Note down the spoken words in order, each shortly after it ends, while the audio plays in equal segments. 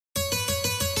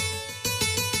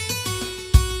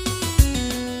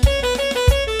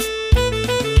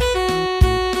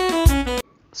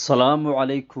Assalamu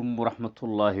alaikum wa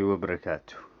rahmatullahi wa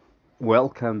barakatuh.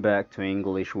 Welcome back to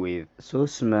English with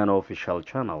Sosman Official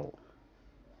Channel.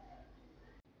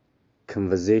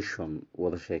 Conversation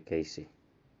wada sheekaysi.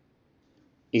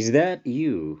 Is that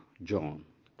you, John?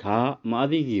 Ka ma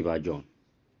adigii baa John?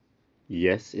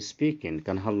 Yes, speaking.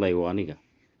 Kan hadlayo aniga.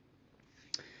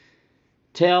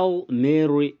 Tell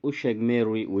Mary, u sheeg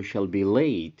Mary, we shall be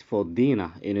late for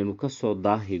dinner inaynu ka soo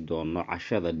daahi doono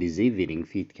cashada this evening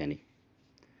fiidkani.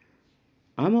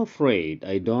 I'm afraid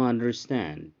I don't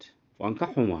understand. Waan ka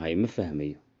xumahay ma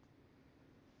fahmayo.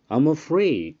 I'm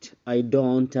afraid I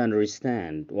don't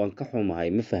understand. Waan ka xumahay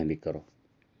ma fahmi karo.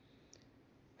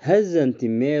 Hasn't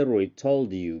Mary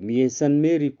told you? Miyaysan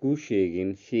Mary kuu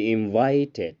sheegin? She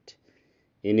invited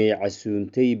inay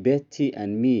casuuntay Betty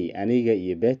and me, aniga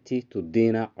iyo Betty, to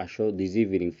dinner casho this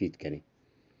evening fiidkani.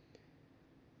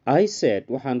 I said,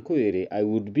 waxaan ku idhi, I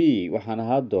would be, waxaan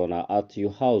ahaa doonaa at your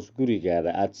house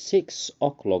gurigaada at 6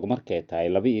 o'clock markay tahay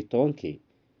 12:00.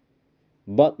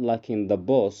 But laakiin the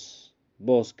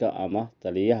booska ama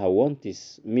taliyaha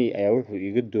wantis me ayaa wuxuu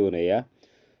iga doonayaa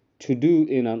to do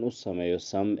inaan u sameeyo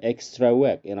some extra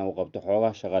work, inaan u qabto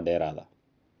xoogaa shaqo dheeraada.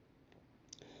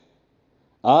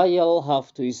 I'll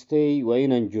have to stay, waa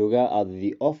inaan joogaa at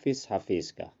the office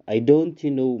xafiiska. I don't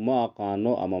know, ma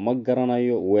aqaano ama ma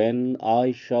garanayo when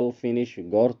I shall finish,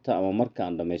 goorta ama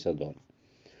markaan dhammaysan doono.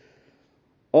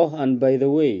 Oh, and by the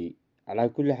way,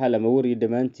 calaa kulli xaal ama warigi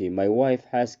dhammaantii, my wife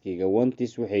xaaskayga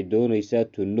wantis waxay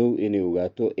doonaysaa to know inay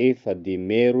ogaato if haddii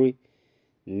Mary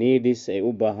needs ay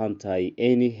u baahan tahay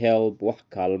any help, wax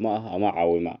kaalmo ah ama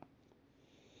caawimo.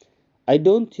 I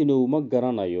don't know, ma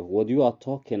garanayo what you are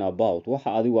talking about, waxa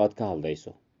adigu aad ka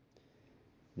hadlayso.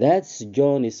 That's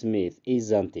John Smith,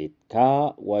 isn't it?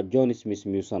 Ka waa John Smith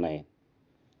miyuusan ahayn?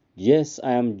 Yes,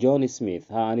 I am John Smith.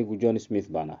 Ha, anigu John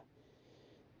Smith baan ah.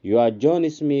 You are John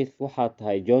Smith, waxaad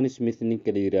tahay John Smith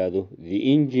ninka la yiraahdo,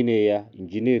 the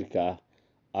engineerka ah,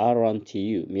 aren't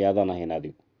you? Miyaadan ahayn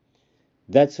adigu?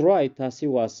 That's right, taasi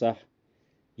waa sax.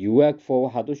 You work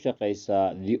for, waxaad u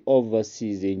shaqaysaa the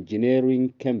overseas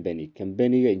engineering company,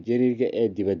 kambaniga engineerka ee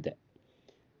dibadda.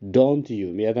 Don't you?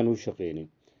 Miyaadan u shaqaynin?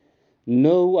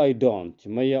 No, I don't.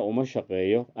 Maya uma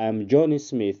shaqeeyo. I am John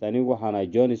Smith, anigu waxaan ahay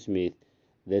John Smith,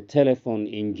 the telephone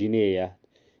engineer,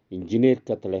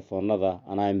 injineerka telefoonada,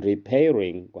 and I'm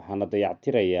repairing, waxaana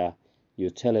dayactirayaa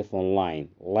your telephone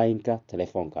line-ka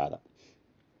telefoonkaada.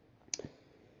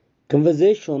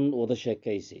 Conversation wada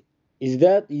sheekaysi. Is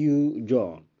that you,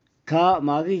 John? Ka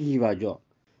ma adigii baa John?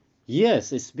 Yes,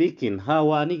 speaking. Ha,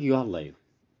 waa anigii hadlayo.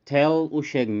 Tell u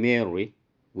sheeg Mary,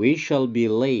 we shall be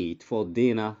late for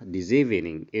dinner this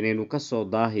evening, inaynu ka soo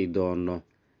daahi doono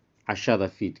cashada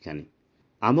fiidkani.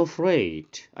 I'm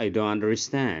afraid I don't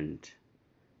understand.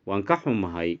 Waan ka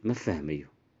xumahay ma fahmayo.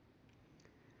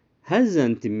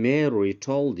 Hasn't Mary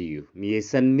told you?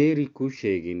 Miyaysan Mary kuu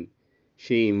sheegin?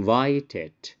 She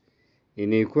invited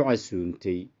inay ku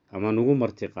casuuntay ama nugu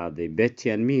martiqaaday Betty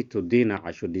and me to dinner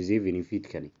casho this evening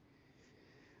fiidkani.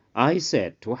 I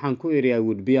said, waxaan ku idhi, I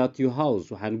would be at your house,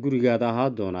 waxaan gurigaada ahaa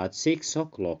doonaa at 6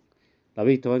 o'clock,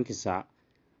 12 saac.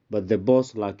 But the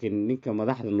boss, laakiin ninka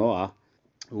madaxda noo ah,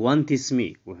 wantis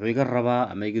me, wuxuu iga rabaa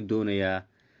ama iga doonayaa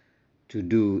to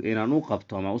do inaan u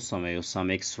qabto ama u sameeyo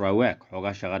some extra work,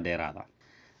 xoogaa shaqo dheeraada.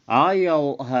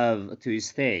 I'll have to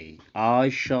stay. I'll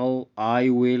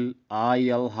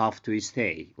have to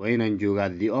stay. Waa inaan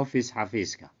joogaa the office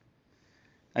xafiiska.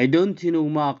 I don't know,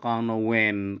 ma aqaano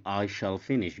when I shall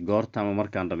finish, goorta ama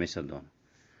markaan dhammaysan doono.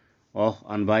 Oh,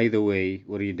 and by the way,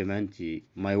 warigi dhammaantii,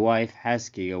 my wife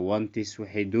xaaskayga wantis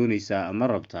waxay doonaysaa ama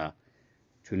rabtaa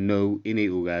to know inay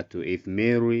ogaato if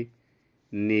Mary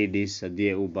needs, haddii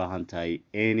ay u baahan tahay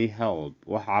any help,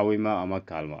 wax caawimo ama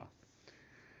kaalmo ah.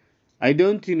 I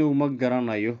don't know, ma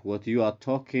garanayo what you are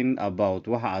talking about,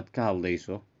 waxa aad ka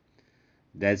hadlayso.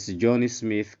 That's John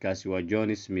Smith, kaasi waa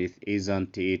John Smith,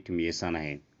 isn't it? Miyaysan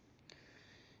ahayn?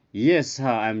 Yes,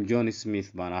 ha, I'm John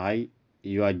Smith baan ahay.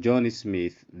 You are John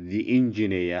Smith, the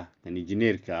engineer, kan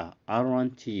engineerka ah,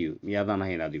 aren't you? Miyaadan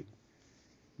ahayn adigu?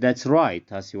 That's right,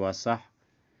 taasi waa sax.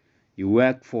 You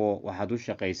work for, waxaad u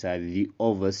shaqaysaa the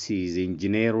overseas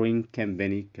engineering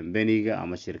company, kambaniga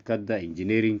ama shirkadda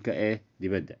engineeringka ee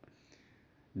dibadda.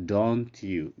 Don't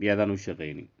you? Miyaadan u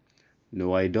shaqaynin?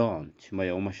 No, I don't.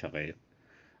 Maya uma shaqeeyo.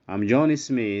 I'm John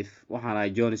Smith, waxaan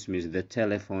ahay John Smith, the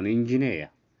telephone engineer,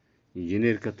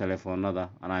 injineerka telefoonada,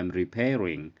 and I'm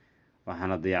repairing,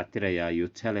 waxaana dayactirayaa your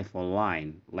telephone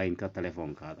line-ka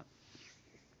telefoonkaada.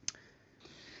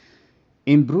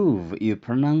 Improve your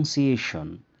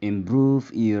pronunciation. Improve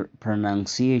your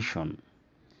pronunciation.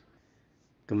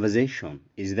 Conversation.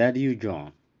 Is that you,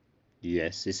 John?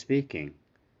 Yes, speaking.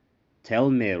 Tell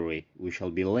Mary we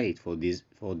shall be late for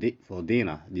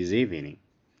dinner this evening.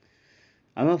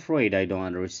 I'm afraid I don't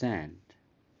understand.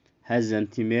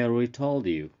 Hasn't Mary told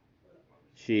you?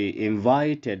 She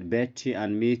invited Betty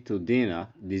and me to dinner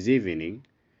this evening.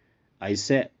 I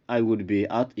said I would be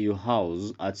at your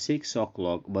house at 6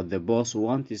 o'clock, but the boss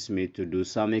wants me to do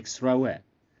some extra work.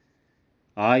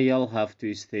 I'll have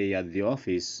to stay at the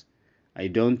office. I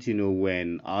don't know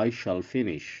when I shall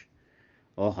finish.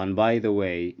 Oh, and by the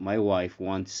way, my wife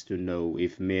wants to know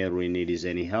if Mary needs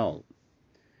any help.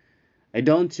 I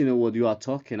don't know what you are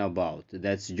talking about.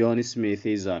 That's Johnny Smith,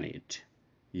 isn't it?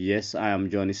 Yes, I am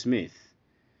Johnny Smith.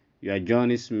 You are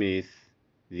Johnny Smith,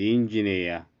 the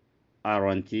engineer,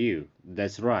 aren't you?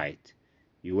 That's right.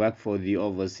 You work for the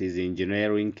overseas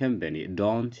engineering company,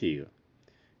 don't you?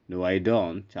 No, I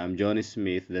don't. I'm Johnny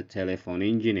Smith, the telephone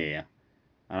engineer,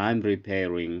 and I'm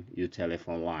repairing your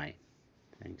telephone line.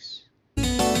 Thanks.